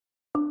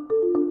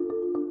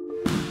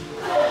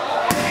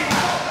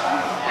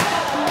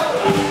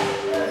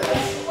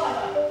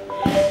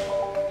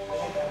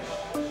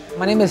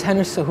My name is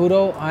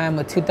Cejudo. I am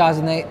a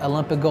 2008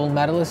 Olympic gold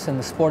medalist in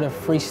the sport of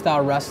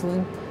freestyle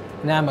wrestling,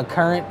 and I'm a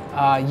current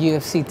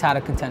UFC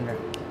title contender.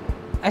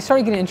 I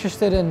started getting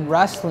interested in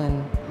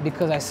wrestling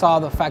because I saw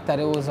the fact that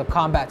it was a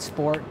combat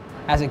sport.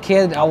 As a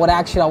kid, I would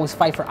actually always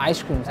fight for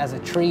ice creams as a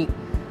treat.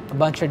 A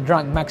bunch of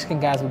drunk Mexican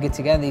guys would get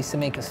together, they used to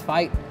make us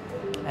fight,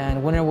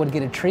 and winner would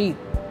get a treat.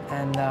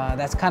 And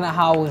that's kind of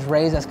how I was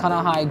raised, that's kind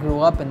of how I grew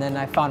up, and then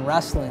I found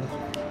wrestling.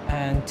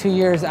 And 2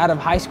 years out of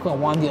high school, I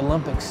won the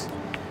Olympics.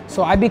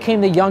 So I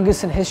became the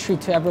youngest in history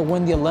to ever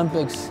win the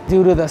Olympics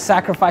due to the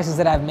sacrifices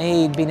that I've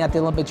made, being at the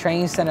Olympic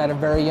Training Center at a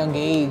very young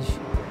age,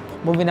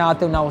 moving out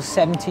there when I was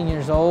 17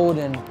 years old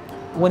and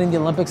winning the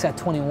Olympics at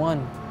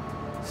 21.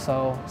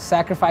 So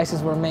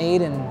sacrifices were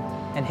made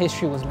and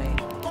history was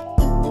made.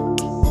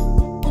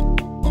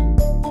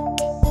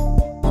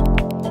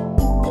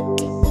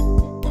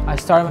 I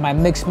started my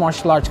mixed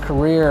martial arts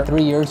career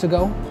 3 years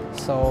ago.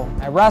 So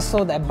I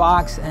wrestled, I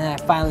boxed, and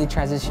I finally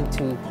transitioned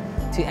to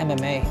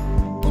MMA.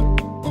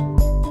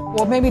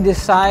 What made me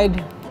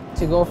decide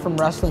to go from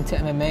wrestling to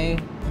MMA,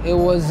 it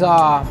was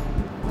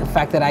the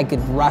fact that I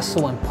could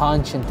wrestle and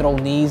punch and throw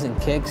knees and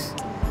kicks,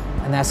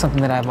 and that's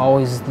something that I've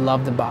always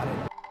loved about it.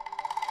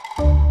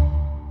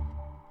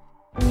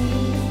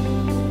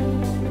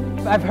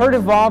 I've heard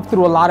Evolve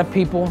through a lot of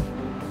people,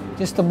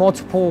 just the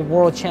multiple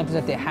world champions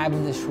that they have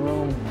in this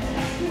room.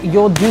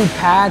 You'll do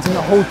pads and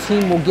the whole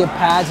team will get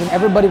pads and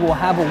everybody will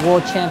have a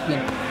world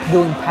champion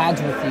doing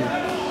pads with you.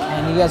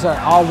 And you guys are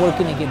all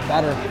working to get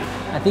better.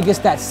 I think it's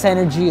that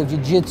synergy of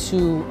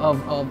jiu-jitsu,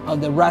 of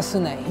the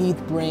wrestling that Heath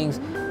brings,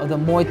 of the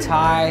Muay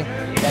Thai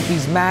that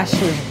these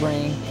masters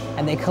bring,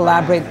 and they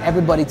collaborate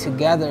everybody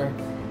together.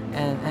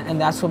 And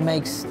that's what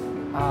makes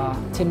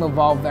Team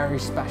Evolve very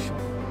special.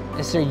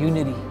 It's their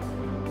unity.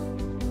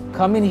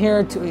 Coming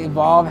here to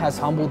Evolve has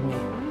humbled me.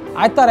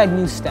 I thought I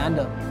knew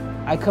stand-up.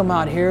 I come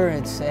out here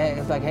and say,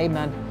 it's like, hey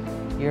man,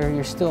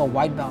 you're still a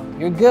white belt.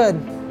 You're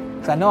good,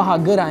 because I know how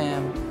good I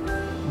am,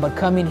 but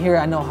coming here,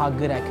 I know how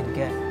good I could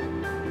get.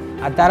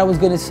 I thought I was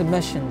good at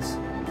submissions,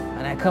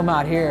 and I come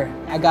out here,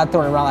 I got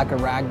thrown around like a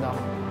rag doll.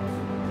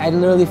 I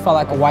literally felt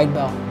like a white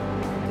belt.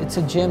 It's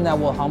a gym that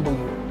will humble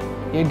you.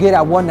 You're good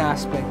at one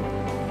aspect,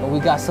 but we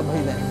got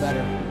something that's better,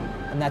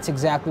 and that's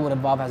exactly what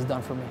Evolve has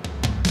done for me.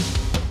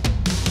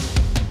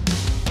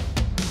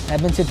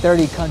 I've been to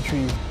 30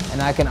 countries,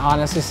 and I can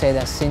honestly say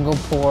that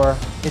Singapore,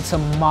 it's a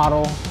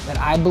model that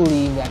I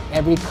believe that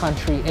every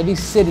country, every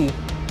city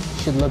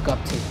should look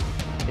up to.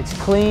 It's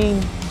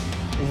clean,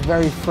 it's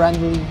very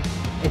friendly,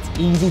 it's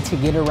easy to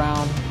get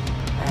around,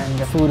 and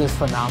the food is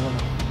phenomenal.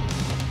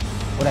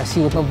 What I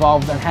see with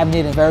Evolve and having it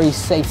in a very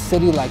safe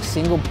city like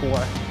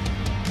Singapore,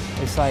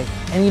 it's like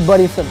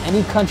anybody from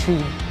any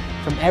country,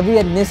 from every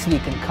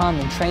ethnicity can come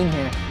and train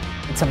here.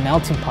 It's a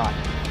melting pot.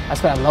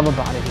 That's what I love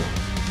about it here.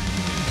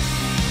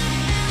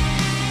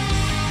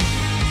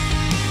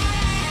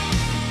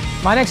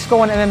 My next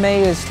goal in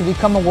MMA is to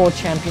become a world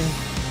champion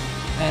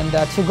and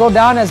to go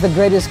down as the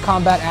greatest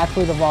combat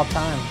athlete of all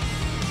time.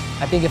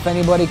 I think if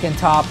anybody can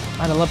top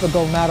an Olympic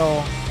gold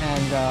medal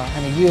and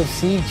a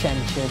UFC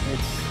championship,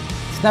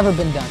 it's never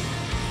been done.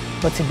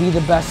 But to be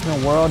the best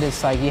in the world,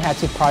 it's like you have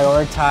to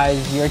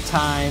prioritize your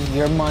time,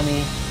 your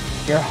money,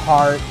 your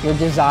heart, your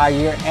desire,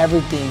 your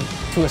everything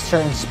to a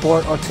certain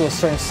sport or to a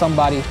certain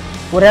somebody,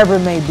 whatever it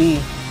may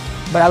be.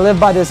 But I live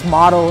by this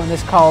motto, and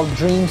it's called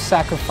dream,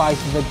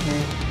 sacrifice,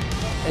 victory.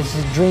 It's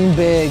to dream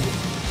big,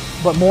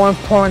 but more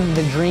important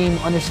than the dream,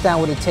 understand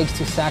what it takes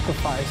to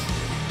sacrifice.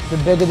 The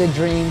bigger the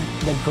dream,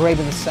 the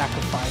greater the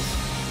sacrifice.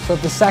 So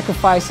if the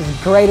sacrifice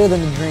is greater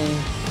than the dream,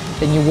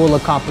 then you will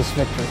accomplish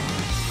victory.